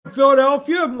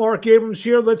Philadelphia. Mark Abrams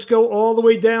here. Let's go all the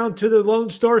way down to the Lone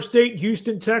Star State,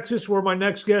 Houston, Texas, where my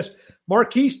next guest,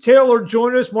 Marquis Taylor,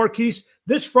 joined us. Marquis,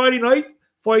 this Friday night,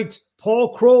 fights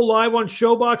Paul Kroll live on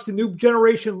Showbox, the New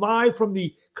Generation live from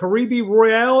the Caribe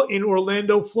Royale in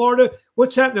Orlando, Florida.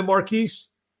 What's happening, Marquis?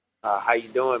 How you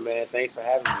doing, man? Thanks for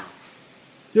having me.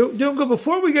 Doing good.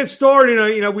 Before we get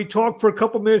started, we talked for a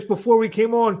couple minutes before we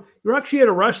came on. You're actually at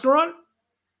a restaurant?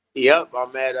 Yep,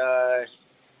 I'm at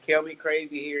Kill Me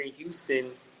Crazy here in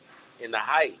Houston in the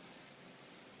Heights.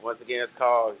 Once again, it's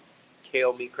called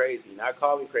Kill Me Crazy. Not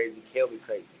Call Me Crazy, Kill Me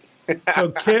Crazy.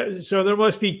 So there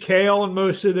must be kale in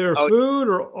most of their food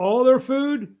or all their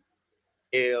food?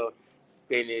 Kale,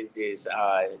 spinach, it's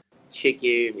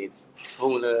chicken, it's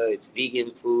tuna, it's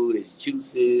vegan food, it's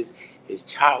juices, it's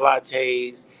chai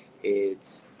lattes,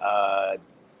 it's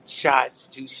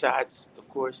juice shots, of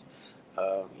course.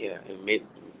 And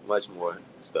much more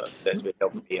stuff that's been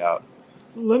helping me out.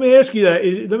 Let me ask you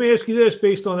this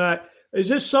based on that. Is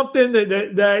this something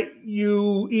that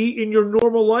you eat in your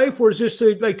normal life, or is this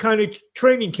like kind of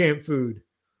training camp food?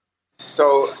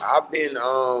 So I've been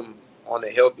on a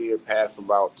healthier path for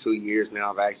about 2 years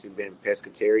now. I've actually been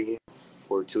pescatarian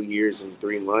for 2 years and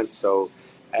 3 months. So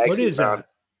what is that?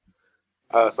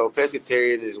 So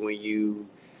pescatarian is when you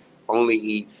only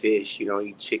eat fish. You don't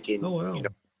eat chicken. Oh,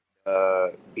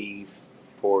 wow. Beef,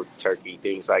 pork, turkey,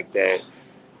 things like that.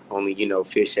 Only,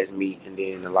 fish as meat, and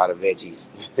then a lot of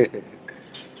veggies.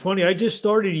 It's funny. I just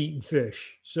started eating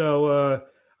fish, so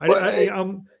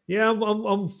I'm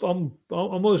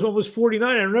almost 49.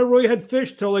 I never really had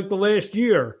fish till like the last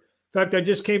year. In fact, I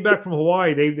just came back from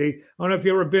Hawaii. They I don't know if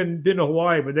you ever been to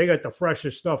Hawaii, but they got the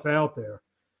freshest stuff out there.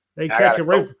 They catch it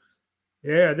right.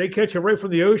 They catch it right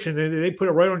from the ocean. They put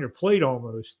it right on your plate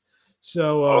almost.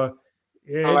 So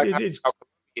it's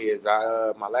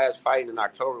my last fight in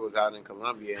October was out in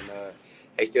Colombia, and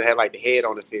they still had like the head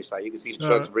on the fish. Like you can see the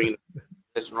trucks bringing the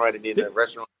restaurant, and then the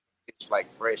restaurant fish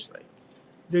like fresh. Like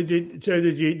did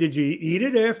you eat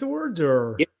it afterwards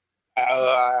or? Yeah.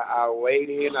 I weighed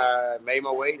in. I made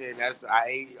my weight, and I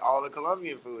ate all the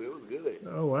Colombian food. It was good.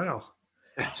 Oh wow!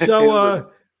 So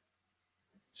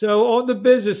on the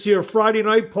business here, Friday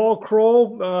night, Paul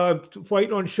Kroll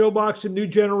fighting on Showbox, a New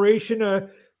Generation.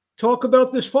 Talk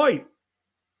about this fight.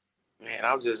 Man,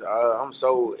 I'm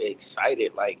so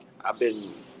excited. Like I've been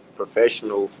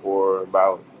professional for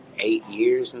about 8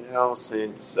 years now,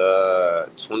 since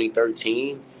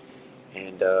 2013.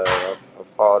 And I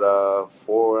fought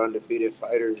 4 undefeated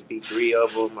fighters, beat 3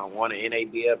 of them. I won an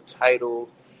NABF title.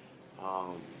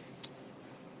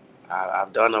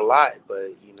 I've done a lot,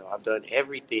 but I've done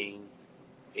everything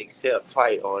except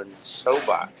fight on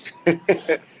Showbox.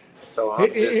 So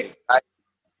I'm just excited.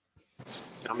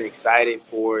 I'm excited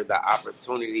for the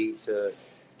opportunity to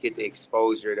get the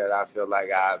exposure that I feel like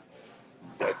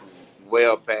that's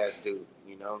well past due.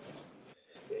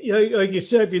 Yeah, like you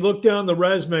said, if you look down the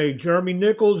resume, Jeremy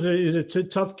Nichols is a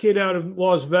tough kid out of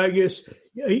Las Vegas.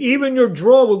 Even your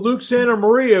draw with Luke Santa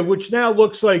Maria, which now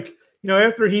looks like,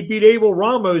 after he beat Abel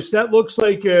Ramos, that looks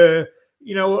like a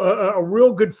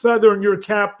real good feather in your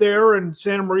cap there. And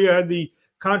Santa Maria had the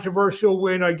controversial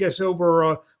win, I guess,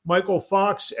 over Michael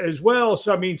Fox as well.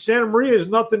 So I mean, Santa Maria is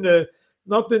nothing to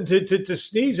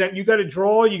sneeze at. You got a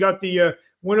draw. You got the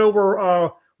win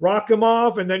over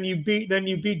Rakimov, and then you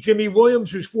beat Jimmy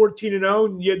Williams, who's 14-0,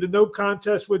 and you had the no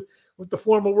contest with the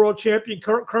former world champion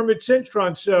Kermit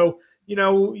Cintron. So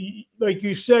like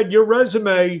you said, your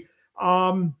resume.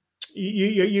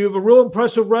 You have a real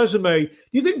impressive resume. Do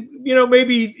you think,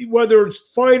 maybe whether it's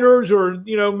fighters or,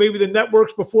 maybe the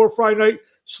networks before Friday night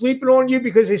sleeping on you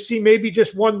because they see maybe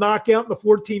just one knockout in the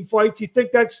 14 fights? You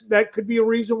think that could be a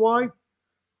reason why?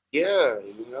 Yeah,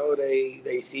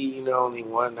 they see, only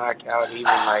one knockout. Even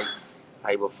like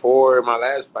before my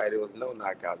last fight, it was no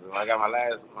knockouts. I got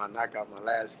my knockout my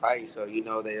last fight. So,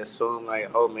 they assume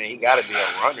like, oh man, he got to be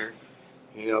a runner.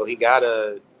 He got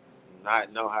to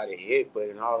not know how to hit, but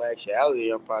in all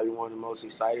actuality, I'm probably one of the most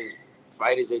exciting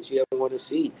fighters that you ever want to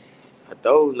see. I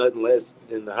throw nothing less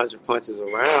than 100 punches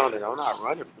around, and I'm not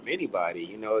running from anybody.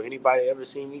 If anybody ever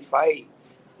seen me fight,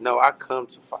 I come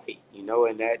to fight,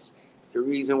 and that's the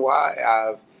reason why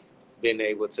I've been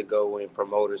able to go in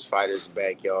promoters, fighters'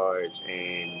 backyards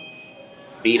and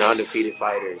beat undefeated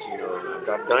fighters.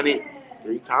 I've done it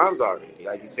 3 times already.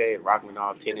 Like you said,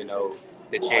 Rachmanov 10-0,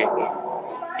 the champion,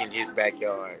 in his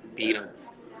backyard, beat him.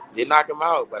 Didn't knock him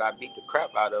out, but I beat the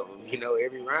crap out of him,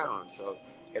 every round. So,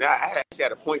 and I actually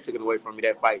had a point taken away from me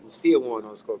that fight and still won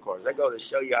on scorecards. That goes to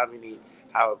show you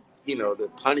how the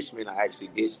punishment I actually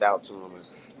dished out to him. And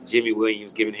Jimmy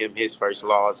Williams giving him his first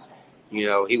loss.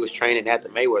 He was training at the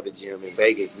Mayweather gym in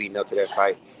Vegas leading up to that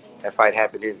fight. That fight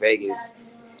happened in Vegas,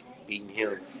 beating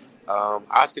him.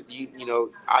 Oscar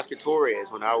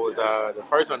Torres, when I was the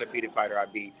first undefeated fighter I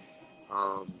beat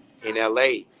in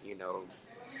LA,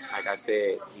 like I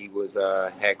said, he was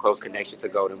had close connection to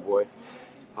Golden Boy.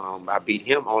 I beat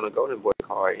him on a Golden Boy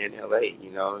card in LA,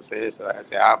 you know what I'm saying? So like I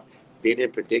said, I've been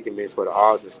in predicaments where the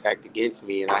odds are stacked against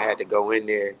me, and I had to go in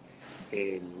there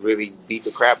and really beat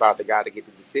the crap out the guy to get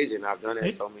the decision. I've done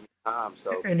that so many times.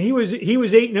 So And he was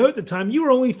 8-0 at the time. You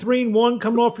were only 3-1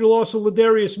 coming off your loss of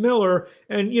Ladarius Miller,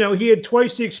 and he had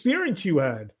twice the experience you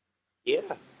had. yeah,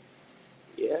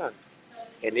 yeah,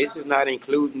 and this is not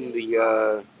including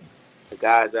the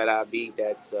guys that I beat.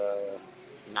 That's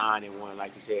 9-1,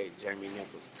 like you said. Jeremy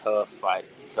Nichols, tough fight,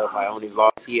 tough fight. Only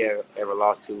loss he ever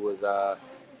lost to was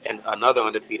another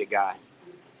undefeated guy.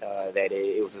 That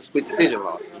it was a split decision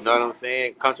loss. You know what I'm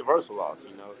saying? Controversial loss.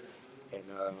 And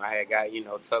I had got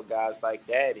tough guys like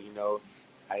that.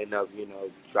 I ended up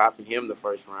dropping him the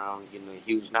first round.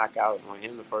 Huge knockout on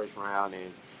him the first round,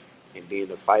 and being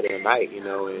the fight of the night. And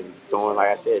throwing, like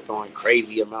I said, throwing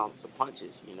crazy amounts of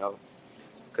punches.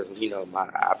 Because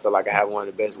I feel like I have one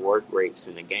of the best work rates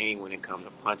in the game when it comes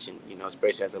to punching.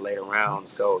 Especially as the later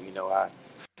rounds go. I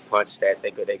punch stats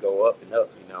they go up and up.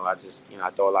 I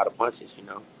throw a lot of punches.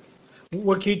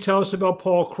 What can you tell us about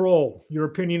Paul Kroll? Your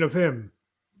opinion of him?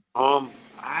 I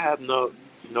have no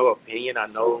opinion. I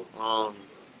know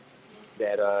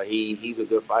that he's a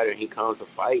good fighter and he comes to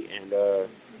fight, and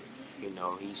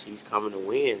he's coming to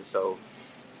win. So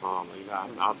I'm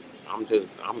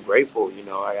grateful.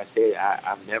 Like I said,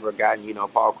 I've never gotten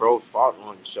Paul Kroll's fought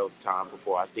on Showtime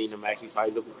before. I've seen him actually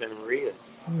fight Lucas Santa Maria.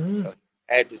 Mm-hmm. So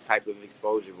I had this type of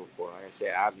exposure before. Like I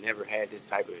said, I've never had this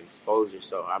type of exposure.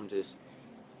 So I'm just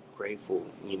grateful,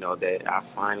 that I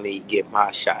finally get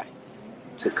my shot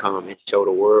to come and show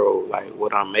the world like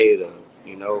what I'm made of,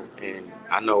 and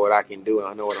I know what I can do, and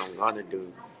I know what I'm gonna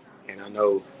do, and I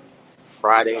know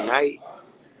Friday night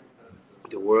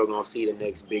the world gonna see the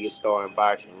next biggest star in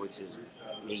boxing, which is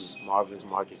me,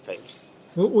 Marquis Taylor.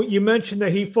 Well, you mentioned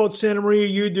that he fought Santa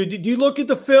Maria. Did you look at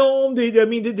the film?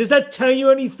 Does that tell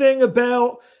you anything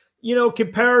about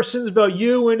comparisons about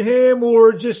you and him,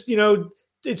 or just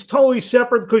it's totally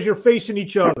separate because you're facing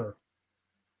each other?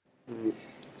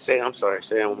 I'm sorry.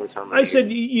 Say that one more time. I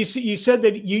said you said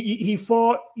that he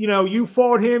fought. You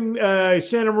fought him,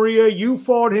 Santa Maria. You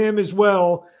fought him as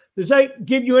well. Does that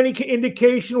give you any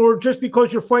indication, or just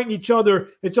because you're fighting each other,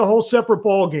 it's a whole separate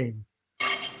ball game?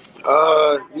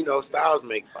 Styles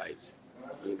make fights.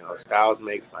 Styles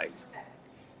make fights.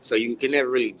 So you can never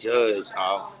really judge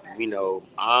off.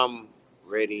 I'm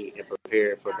ready and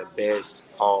prepared for the best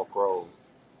Paul Kroll.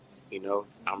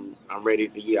 I'm ready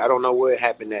for you. I don't know what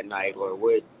happened that night or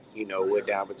what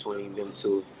down between them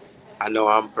two. I know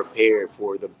I'm prepared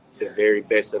for the very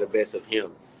best of the best of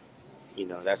him.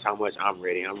 That's how much I'm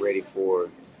ready. I'm ready for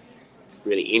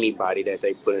really anybody that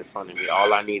they put in front of me.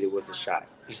 All I needed was a shot.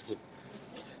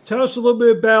 Tell us a little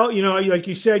bit about, like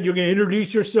you said, you're going to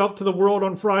introduce yourself to the world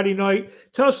on Friday night.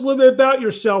 Tell us a little bit about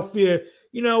yourself.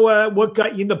 What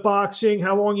got you into boxing?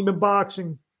 How long you been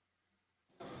boxing?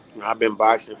 I've been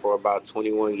boxing for about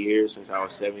 21 years, since I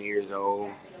was 7 years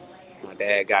old. My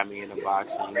dad got me into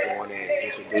boxing. He's the one that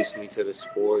introduced me to the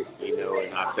sport,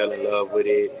 and I fell in love with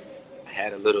it. I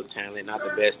had a little talent, not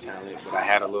the best talent, but I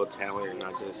had a little talent, and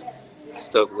I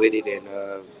stuck with it, and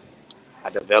I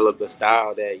developed a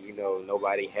style that,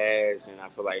 nobody has, and I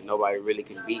feel like nobody really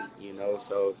can beat,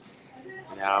 So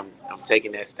now I'm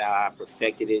taking that style. I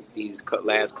perfected it these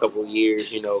last couple of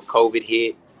years. COVID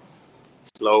hit,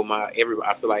 slowed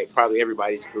I feel like probably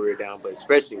everybody's career down, but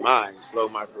especially mine,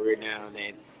 slowed my career down.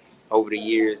 And over the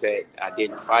years that I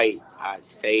didn't fight, I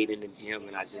stayed in the gym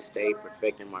and I just stayed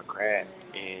perfecting my craft.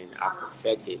 And I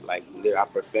perfected my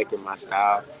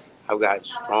style. I've gotten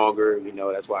stronger,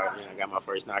 that's why I got my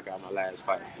first knockout in my last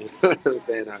fight. You know what I'm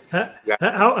saying?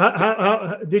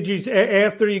 How did you,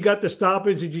 after you got the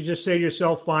stoppage, did you just say to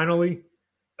yourself, finally?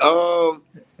 Yeah,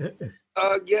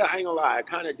 I ain't gonna lie, I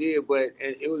kind of did, but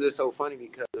it was just so funny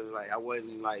because I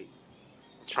wasn't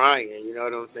trying, you know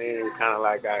what I'm saying? It's kind of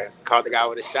like I caught the guy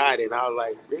with a shot, and I was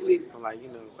like, really? I'm like,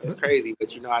 it's crazy,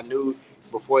 but I knew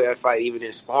before that fight, even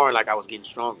in sparring, I was getting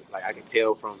stronger. I could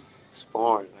tell from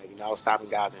sparring, I was stopping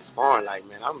guys in sparring, man,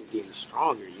 I'm getting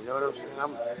stronger. You know what I'm saying?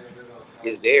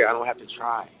 It's there. I don't have to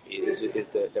try. It's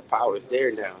the power is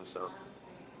there now. So.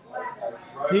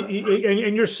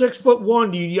 And you're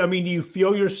 6'1". Do you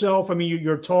feel yourself?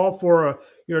 You're tall for a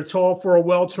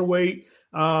welterweight.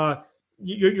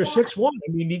 You're 6'1".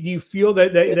 Do you feel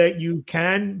that you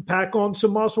can pack on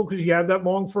some muscle because you have that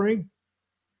long frame?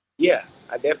 Yeah,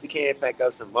 I definitely can pack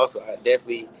up some muscle. I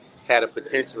definitely had a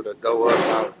potential to go up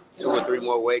about 2 or 3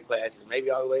 more weight classes,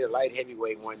 maybe all the way to light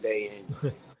heavyweight one day, and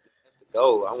that's the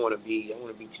goal. I want to be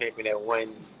champion at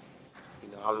one.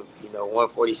 I'm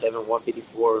 147,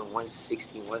 154,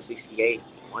 160, 168,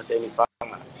 175. You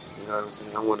know what I'm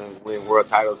saying? I want to win world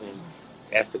titles, and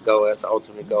that's the goal. That's the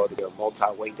ultimate goal, to be a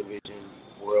multi-weight division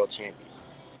world champion.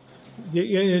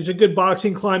 Yeah, there's a good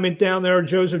boxing climate down there.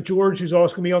 Joseph George, who's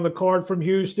also going to be on the card from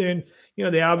Houston.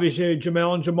 The obvious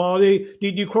Jamel and Jamal. Do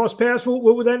you cross paths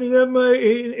with any of them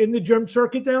in the gym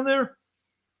circuit down there?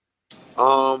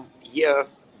 Yeah,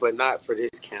 but not for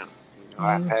this camp.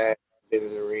 I've been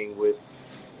in the ring with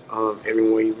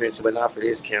everyone you mentioned, but not for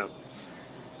this camp.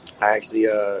 I actually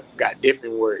got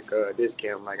different work this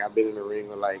camp. Like, I've been in the ring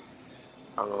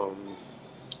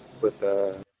with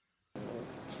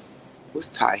what's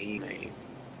Tahir name?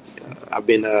 I've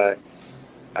been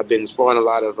sparring a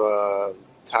lot of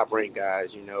top ranked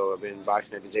guys. I've been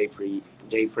boxing at the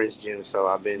J Prince gym, so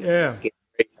I've been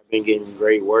getting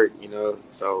great work.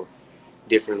 So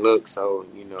different looks. So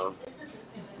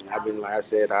I've been, like I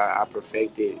said, I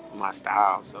perfected my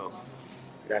style. So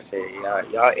like I said,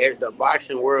 y'all, the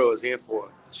boxing world is in for a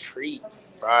treat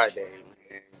Friday,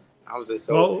 man. I was just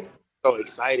so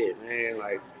excited, man.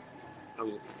 Like,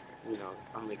 I'm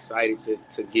excited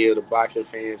to give the boxing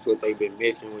fans what they've been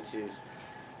missing, which is,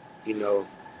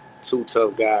 two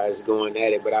tough guys going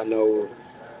at it. But I know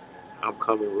I'm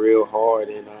coming real hard,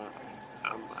 and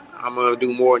I'm gonna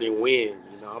do more than win.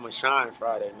 I'm gonna shine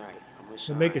Friday night. I'm gonna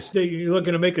shine. You're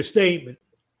looking to make a statement.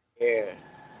 Yeah.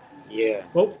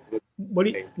 Well, what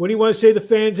do you want to say to the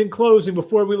fans in closing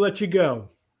before we let you go?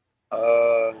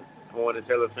 I want to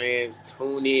tell the fans,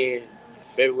 tune in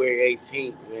February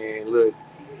 18th, man. Look,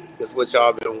 that's what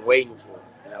y'all been waiting for.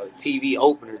 The TV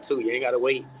opener, too. You ain't got to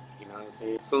wait. You know what I'm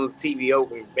saying? As soon as the TV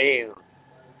opens, bam,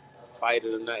 fight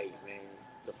of the night, man.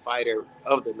 The fighter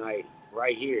of the night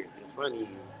right here in front of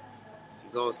you.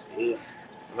 You're going to see this.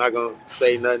 I'm not going to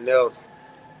say nothing else,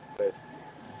 but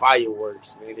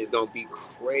fireworks, man. It's going to be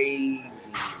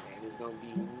crazy, man. It's going to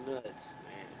be nuts,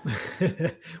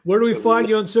 man. Where do we find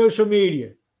you on social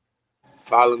media?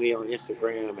 Follow me on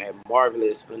Instagram at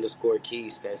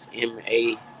marvelous_Keys. That's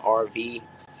MARVELOUS_Keys,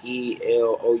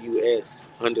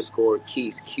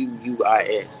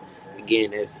 QUIS.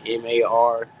 Again, that's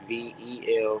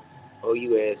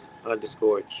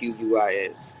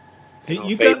MARVELOUS_QUIS.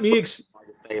 You got me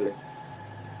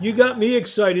You got me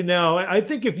excited now. I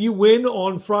think if you win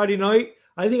on Friday night,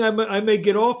 I think I may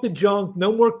get off the junk.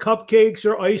 No more cupcakes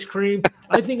or ice cream.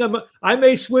 I think I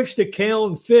may switch to kale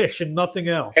and fish and nothing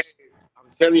else. I'm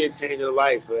telling you, it changed your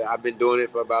life. I've been doing it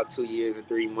for about 2 years and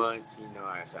 3 months.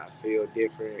 I feel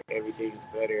different. Everything's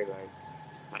better. Like,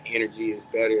 my energy is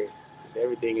better.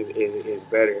 Everything is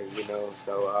better.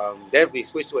 So definitely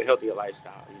switch to a healthier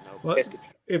lifestyle. Well,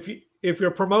 if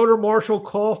your promoter Marshall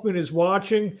Kaufman is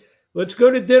watching, let's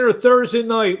go to dinner Thursday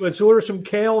night. Let's order some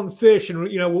kale and fish, and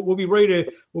we'll be ready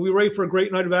for a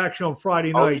great night of action on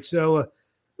Friday night. So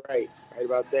right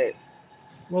about that.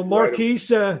 Well, Marquis,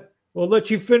 we'll let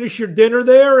you finish your dinner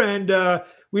there, and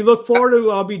we look forward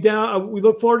to. I'll be down. We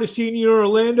look forward to seeing you in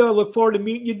Orlando. I look forward to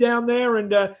meeting you down there,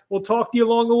 and we'll talk to you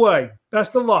along the way.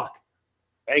 Best of luck.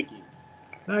 Thank you.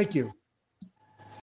 Thank you.